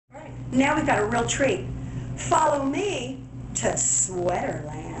Now we've got a real treat. Follow me to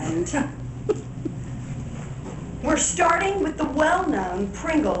Sweaterland. We're starting with the well-known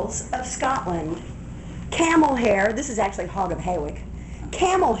Pringles of Scotland. Camel hair, this is actually Hog of Hawick.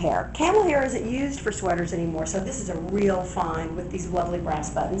 Camel hair. Camel hair isn't used for sweaters anymore, so this is a real find with these lovely brass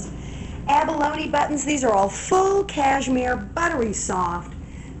buttons. Abalone buttons, these are all full cashmere, buttery soft.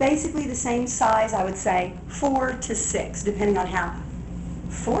 Basically the same size, I would say, 4 to 6, depending on how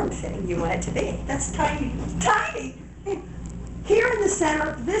form-fitting you want it to be. That's tiny, tiny. Here in the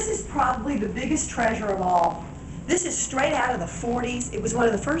center, this is probably the biggest treasure of all. This is straight out of the 40s. It was one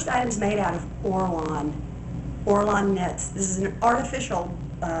of the first items made out of Orlon knits. This is an artificial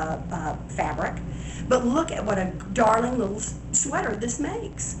fabric, but look at what a darling little sweater this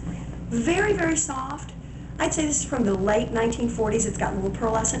makes. Very, very soft. I'd say this is from the late 1940s. It's got little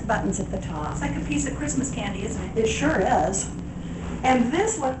pearlescent buttons at the top. It's like a piece of Christmas candy, isn't it? It sure is. And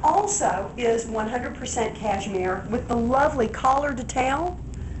this one also is 100% cashmere with the lovely collar detail.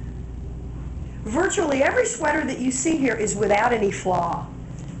 Virtually every sweater that you see here is without any flaw.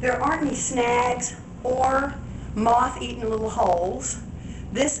 There aren't any snags or moth-eaten little holes.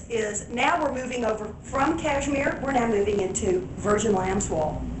 This is, now we're moving over from cashmere, we're now moving into virgin lamb's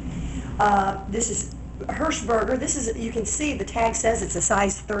wool. This is Hirschberger. This is, you can see the tag says it's a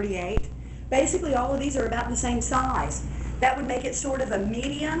size 38. Basically all of these are about the same size. That would make it sort of a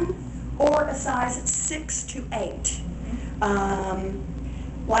medium or a size 6 to 8.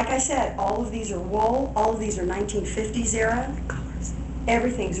 Like I said, all of these are wool. All of these are 1950s era colors.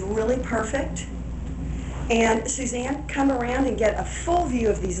 Everything's really perfect. And Suzanne, come around and get a full view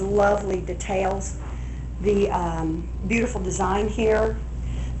of these lovely details. The beautiful design here,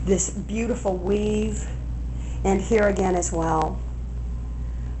 this beautiful weave, and here again as well.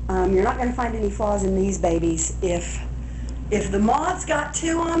 You're not going to find any flaws in these babies. If the moths got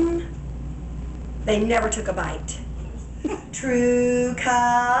to them, they never took a bite. True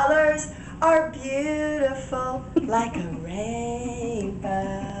colors are beautiful like a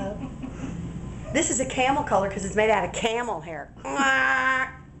rainbow. This is a camel color because it's made out of camel hair.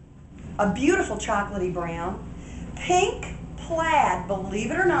 A beautiful chocolatey brown. Pink plaid, believe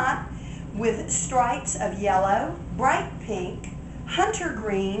it or not, with stripes of yellow, bright pink, hunter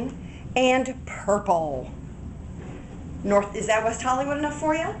green, and purple. Is that West Hollywood enough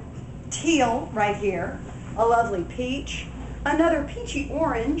for you? Teal right here. A lovely peach, another peachy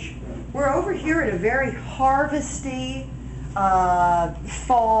orange. We're over here at a very harvesty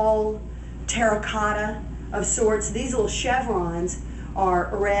fall terracotta of sorts. These little chevrons are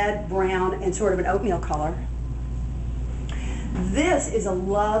red, brown, and sort of an oatmeal color. This is a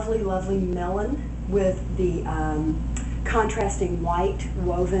lovely, lovely melon with the contrasting white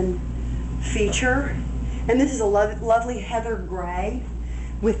woven feature. And this is a lovely heather gray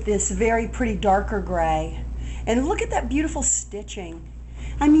with this very pretty darker gray. And look at that beautiful stitching.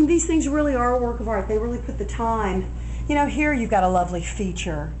 I mean, these things really are a work of art. They really put the time. You know, here you've got a lovely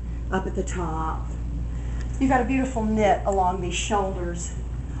feature up at the top. You've got a beautiful knit along these shoulders.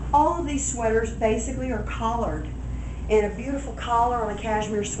 All of these sweaters basically are collared. And a beautiful collar on a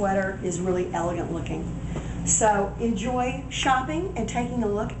cashmere sweater is really elegant looking. So enjoy shopping and taking a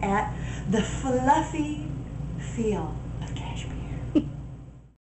look at the fluffy feel.